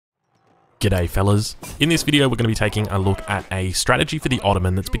G'day fellas. In this video we're going to be taking a look at a strategy for the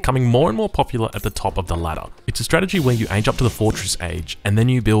Ottoman that's becoming more and more popular at the top of the ladder. It's a strategy where you age up to the fortress age and then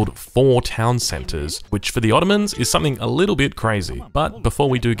you build 4 town centers, which for the Ottomans is something a little bit crazy. But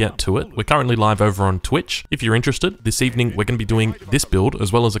before we do get to it, we're currently live over on Twitch. If you're interested, this evening we're going to be doing this build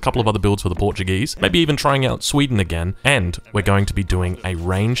as well as a couple of other builds for the Portuguese, maybe even trying out Sweden again, and we're going to be doing a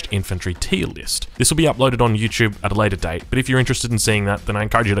ranged infantry tier list. This will be uploaded on YouTube at a later date, but if you're interested in seeing that, then I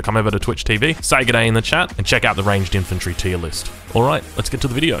encourage you to come over to Twitch TV, say g'day in the chat, and check out the ranged infantry tier list. Alright, let's get to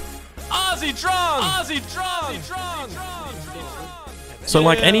the video. Aussie drone! Aussie drone! So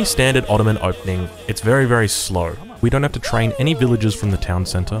like any standard Ottoman opening, it's very slow. We don't have to train any villagers from the town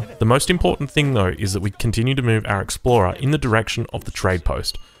centre. The most important thing though is that we continue to move our explorer in the direction of the trade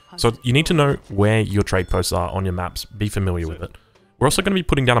post. So you need to know where your trade posts are on your maps, be familiar with it. We're also going to be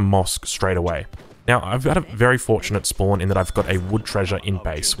putting down a mosque straight away. Now, I've had a very fortunate spawn in that I've got a wood treasure in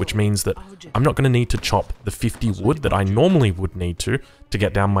base, which means that I'm not going to need to chop the 50 wood that I normally would need to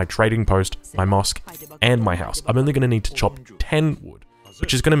get down my trading post, my mosque, and my house. I'm only going to need to chop 10 wood,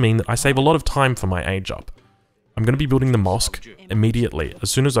 which is going to mean that I save a lot of time for my age up. I'm going to be building the mosque immediately,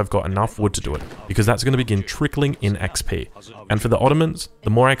 as soon as I've got enough wood to do it, because that's going to begin trickling in XP. And for the Ottomans, the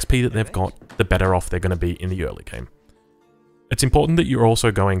more XP that they've got, the better off they're going to be in the early game. It's important that you're also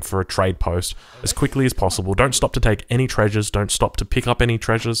going for a trade post as quickly as possible. Don't stop to take any treasures, don't stop to pick up any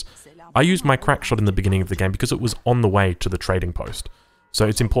treasures. I used my crack shot in the beginning of the game because it was on the way to the trading post. So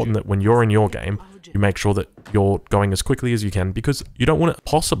it's important that when you're in your game, you make sure that you're going as quickly as you can, because you don't want to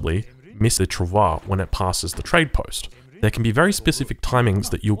possibly miss the travois when it passes the trade post. There can be very specific timings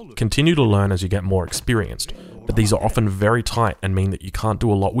that you'll continue to learn as you get more experienced, but these are often very tight and mean that you can't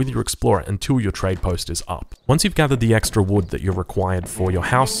do a lot with your explorer until your trade post is up. Once you've gathered the extra wood that you're required for your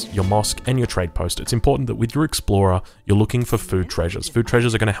house, your mosque, and your trade post, it's important that with your explorer, you're looking for food treasures. Food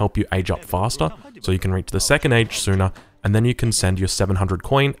treasures are going to help you age up faster, so you can reach the second age sooner, and then you can send your 700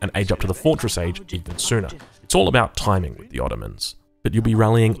 coin and age up to the fortress age even sooner. It's all about timing with the Ottomans. But you'll be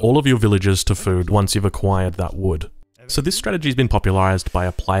rallying all of your villagers to food once you've acquired that wood. So this strategy has been popularized by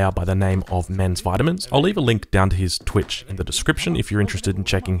a player by the name of Men's Vitamins. I'll leave a link down to his Twitch in the description if you're interested in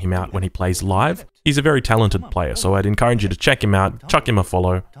checking him out when he plays live. He's a very talented player, so I'd encourage you to check him out, chuck him a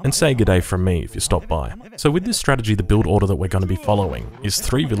follow, and say good day from me if you stop by. So with this strategy, the build order that we're going to be following is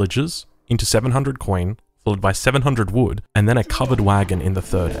 3 villagers into 700 coin, followed by 700 wood, and then a covered wagon in the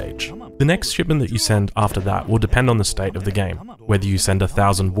third age. The next shipment that you send after that will depend on the state of the game, whether you send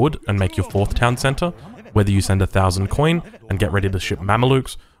 1,000 wood and make your 4th town center, whether you send 1,000 coin and get ready to ship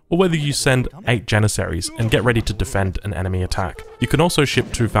Mamelukes, or whether you send 8 Janissaries and get ready to defend an enemy attack. You can also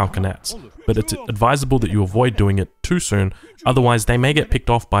ship 2 Falconets, but it's advisable that you avoid doing it too soon, otherwise they may get picked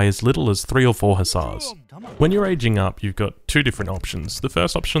off by as little as 3 or 4 Hussars. When you're aging up, you've got 2 different options. The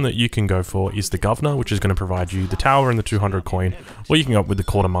first option that you can go for is the Governor, which is going to provide you the tower and the 200 coin, or you can go up with the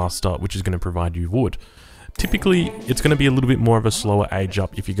Quartermaster, which is going to provide you wood. Typically, it's going to be a little bit more of a slower age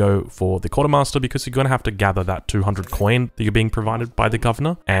up if you go for the Quartermaster, because you're going to have to gather that 200 coin that you're being provided by the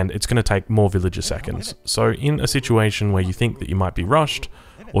Governor, and it's going to take more villager seconds. So in a situation where you think that you might be rushed,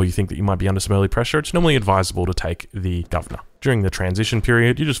 or you think that you might be under some early pressure, it's normally advisable to take the Governor. During the transition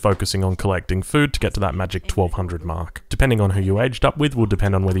period, you're just focusing on collecting food to get to that magic 1200 mark. Depending on who you aged up with will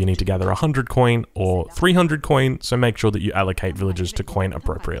depend on whether you need to gather 100 coin or 300 coin, so make sure that you allocate villagers to coin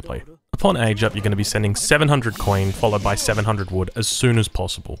appropriately. Upon age up, you're going to be sending 700 coin followed by 700 wood as soon as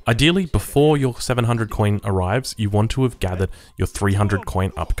possible. Ideally, before your 700 coin arrives, you want to have gathered your 300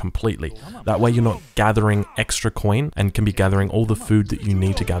 coin up completely. That way you're not gathering extra coin and can be gathering all the food that you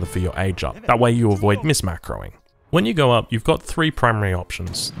need to gather for your age up. That way you avoid mismacroing. When you go up, you've got 3 primary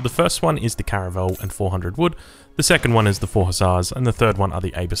options. The first one is the Caravel and 400 wood, the second one is the 4 Hussars, and the third one are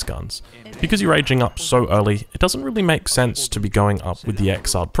the Abus guns. Because you're aging up so early, it doesn't really make sense to be going up with the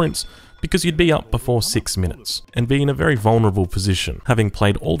Exiled Prince, because you'd be up before 6 minutes, and be in a very vulnerable position, having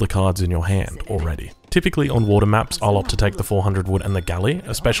played all the cards in your hand already. Typically on water maps, I'll opt to take the 400 wood and the galley,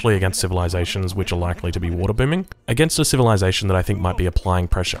 especially against civilizations which are likely to be water booming. Against a civilization that I think might be applying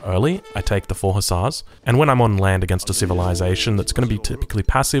pressure early, I take the 4 Hussars, and when I'm on land against a civilization that's going to be typically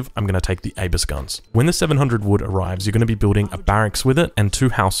passive, I'm going to take the Abus guns. When the 700 wood arrives, you're going to be building a barracks with it and 2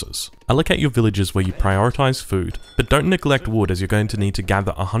 houses. Allocate your villages where you prioritize food, but don't neglect wood, as you're going to need to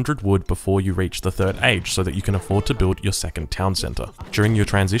gather 100 wood before you reach the 3rd age so that you can afford to build your 2nd town center. During your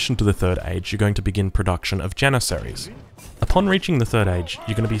transition to the 3rd age, you're going to begin production of Janissaries. Upon reaching the 3rd age,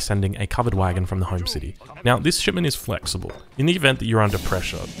 you're going to be sending a covered wagon from the home city. Now, this shipment is flexible. In the event that you're under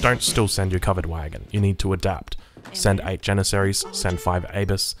pressure, don't still send your covered wagon. You need to adapt. Send 8 Janissaries, send 5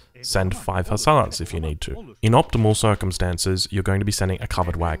 Abus, Send 5 hussars if you need to. In optimal circumstances, you're going to be sending a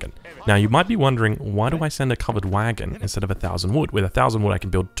covered wagon. Now you might be wondering, why do I send a covered wagon instead of 1,000 wood? With 1,000 wood I can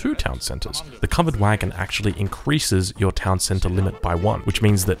build 2 town centers. The covered wagon actually increases your town center limit by 1, which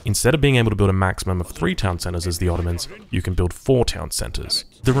means that instead of being able to build a maximum of 3 town centers as the Ottomans, you can build 4 town centers.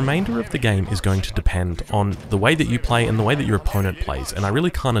 The remainder of the game is going to depend on the way that you play and the way that your opponent plays, and I really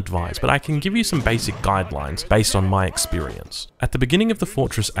can't advise, but I can give you some basic guidelines based on my experience. At the beginning of the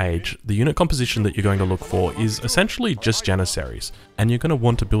Fortress Age, the unit composition that you're going to look for is essentially just Janissaries, and you're going to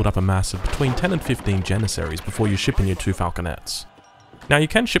want to build up a mass of between 10 and 15 Janissaries before you ship in your 2 Falconets. Now you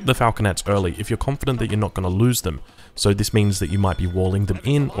can ship the Falconets early if you're confident that you're not going to lose them, so this means that you might be walling them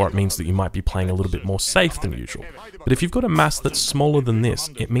in, or it means that you might be playing a little bit more safe than usual. But if you've got a mass that's smaller than this,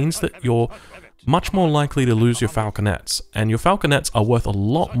 it means that you're much more likely to lose your Falconets, and your Falconets are worth a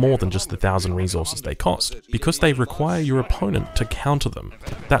lot more than just the 1,000 resources they cost, because they require your opponent to counter them.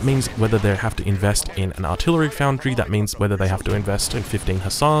 That means whether they have to invest in an artillery foundry, that means whether they have to invest in 15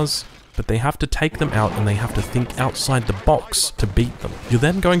 hussars, but they have to take them out and they have to think outside the box to beat them. You're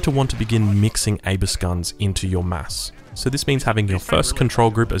then going to want to begin mixing Abus guns into your mass. So this means having your first control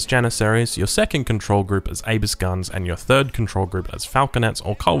group as Janissaries, your second control group as Abus guns, and your third control group as Falconets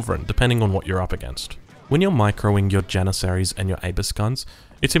or Culverin, depending on what you're up against. When you're microing your Janissaries and your Abus guns,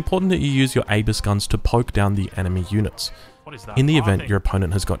 it's important that you use your Abus guns to poke down the enemy units. In the event your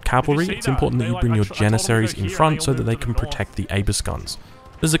opponent has got cavalry, it's important that you bring your Janissaries in front so that they can protect the Abus guns.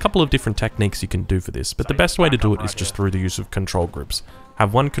 There's a couple of different techniques you can do for this, but the best way to do it is just through the use of control groups.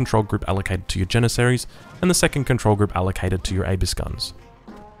 Have one control group allocated to your Janissaries, and the second control group allocated to your Abus guns.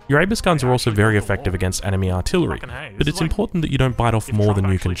 Your Abus guns are also very effective against enemy artillery, but it's important that you don't bite off more than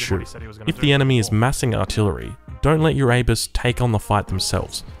you can chew. If the enemy is massing artillery, don't let your Abus take on the fight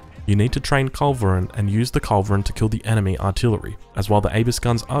themselves. You need to train Culverin and use the Culverin to kill the enemy artillery, as while the Abus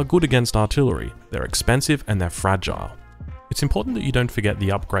guns are good against artillery, they're expensive and they're fragile. It's important that you don't forget the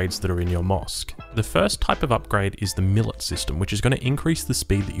upgrades that are in your mosque. The first type of upgrade is the millet system, which is going to increase the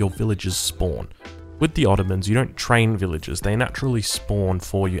speed that your villagers spawn. With the Ottomans, you don't train villagers, they naturally spawn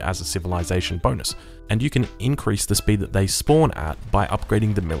for you as a civilization bonus, and you can increase the speed that they spawn at by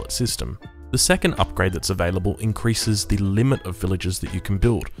upgrading the millet system. The second upgrade that's available increases the limit of villages that you can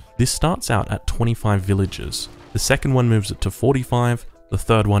build. This starts out at 25 villages. The second one moves it to 45, the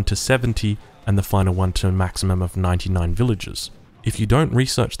third one to 70, and the final one to a maximum of 99 villages. If you don't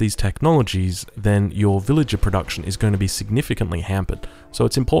research these technologies, then your villager production is going to be significantly hampered, so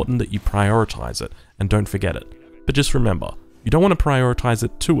it's important that you prioritize it, and don't forget it. But just remember, you don't want to prioritize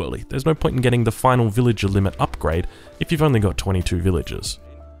it too early. There's no point in getting the final villager limit upgrade if you've only got 22 villages.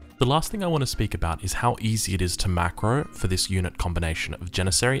 The last thing I want to speak about is how easy it is to macro for this unit combination of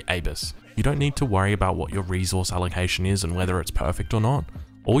Janissary Abus. You don't need to worry about what your resource allocation is and whether it's perfect or not.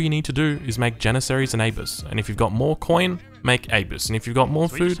 All you need to do is make Janissaries and Abus, and if you've got more coin, make Abus, and if you've got more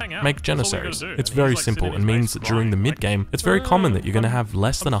food, make Janissaries. It's very simple and means that during the mid-game, it's very common that you're going to have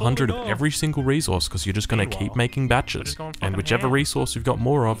less than 100 of every single resource because you're just going to keep making batches, and whichever resource you've got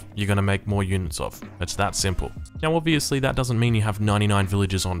more of, you're going to make more units of. It's that simple. Now obviously that doesn't mean you have 99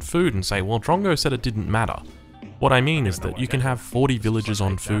 villages on food and say, well, Drongo said it didn't matter. What I mean is that you can have 40 villages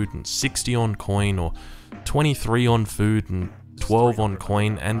on food and 60 on coin, or 23 on food and 12 on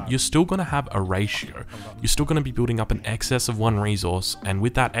coin, and you're still going to have a ratio. You're still going to be building up an excess of one resource, and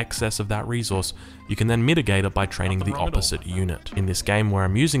with that excess of that resource, you can then mitigate it by training the opposite unit. In this game where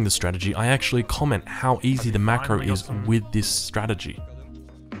I'm using this strategy, I actually comment how easy the macro is with this strategy.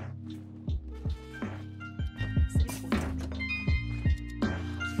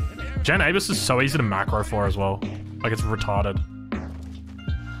 Gen Abus is so easy to macro for as well. Like, it's retarded.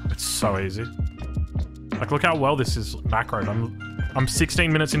 It's so easy. Like, look how well this is macroed. I'm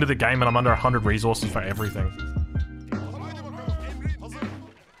 16 minutes into the game and I'm under 100 resources for everything.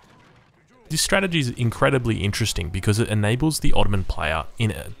 This strategy is incredibly interesting because it enables the Ottoman player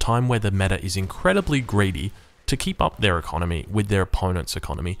in a time where the meta is incredibly greedy to keep up their economy with their opponent's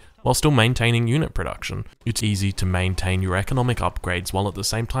economy while still maintaining unit production. It's easy to maintain your economic upgrades while at the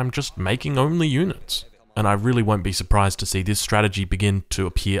same time just making only units. And I really won't be surprised to see this strategy begin to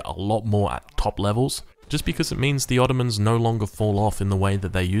appear a lot more at top levels, just because it means the Ottomans no longer fall off in the way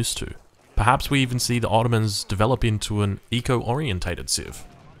that they used to. Perhaps we even see the Ottomans develop into an eco-orientated civ.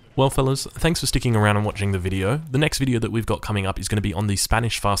 Well fellas, thanks for sticking around and watching the video. The next video that we've got coming up is going to be on the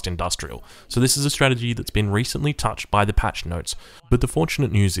Spanish Fast Industrial. So this is a strategy that's been recently touched by the patch notes, but the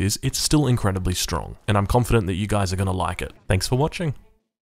fortunate news is it's still incredibly strong, and I'm confident that you guys are going to like it. Thanks for watching.